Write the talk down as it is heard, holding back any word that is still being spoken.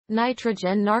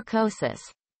Nitrogen narcosis.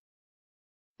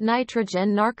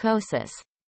 Nitrogen narcosis.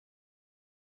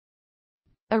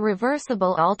 A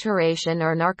reversible alteration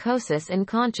or narcosis in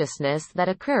consciousness that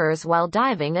occurs while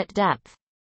diving at depth.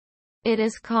 It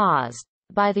is caused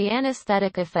by the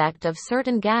anesthetic effect of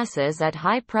certain gases at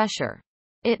high pressure.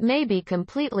 It may be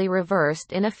completely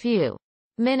reversed in a few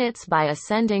minutes by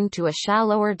ascending to a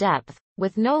shallower depth,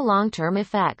 with no long-term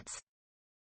effects.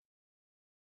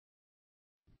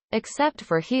 Except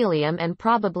for helium and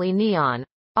probably neon,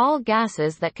 all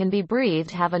gases that can be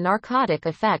breathed have a narcotic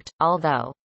effect,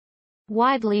 although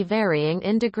widely varying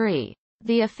in degree.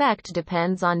 The effect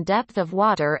depends on depth of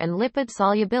water and lipid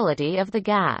solubility of the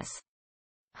gas.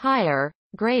 Higher,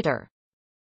 greater.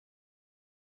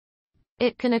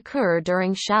 It can occur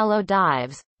during shallow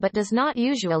dives, but does not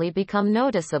usually become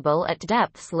noticeable at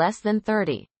depths less than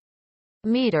 30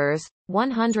 meters,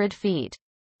 100 feet.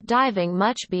 Diving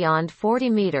much beyond 40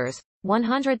 meters,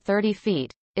 130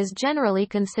 feet, is generally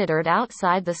considered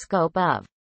outside the scope of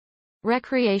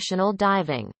recreational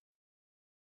diving.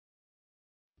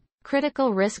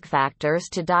 Critical risk factors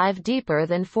to dive deeper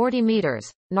than 40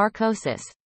 meters. Narcosis.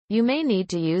 You may need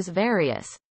to use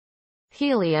various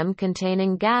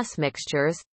helium-containing gas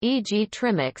mixtures, e.g.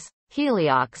 Trimix,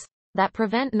 Heliox, that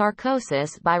prevent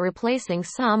narcosis by replacing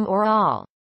some or all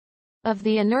of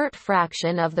the inert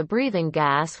fraction of the breathing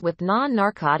gas with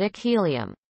non-narcotic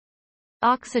helium.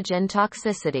 Oxygen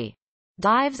toxicity.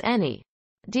 Dives any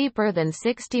deeper than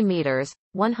 60 meters,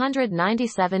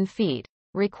 197 feet,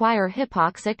 require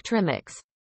hypoxic trimix.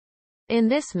 In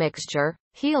this mixture,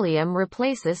 helium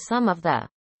replaces some of the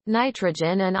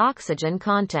nitrogen and oxygen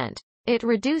content. It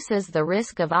reduces the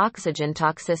risk of oxygen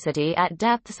toxicity at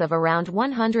depths of around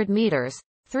 100 meters,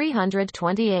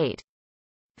 328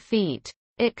 feet.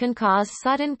 It can cause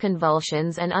sudden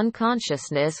convulsions and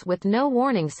unconsciousness with no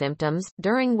warning symptoms,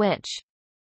 during which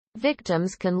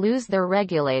victims can lose their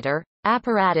regulator,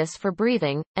 apparatus for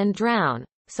breathing, and drown,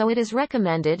 so it is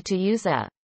recommended to use a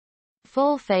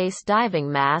full-face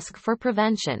diving mask for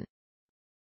prevention.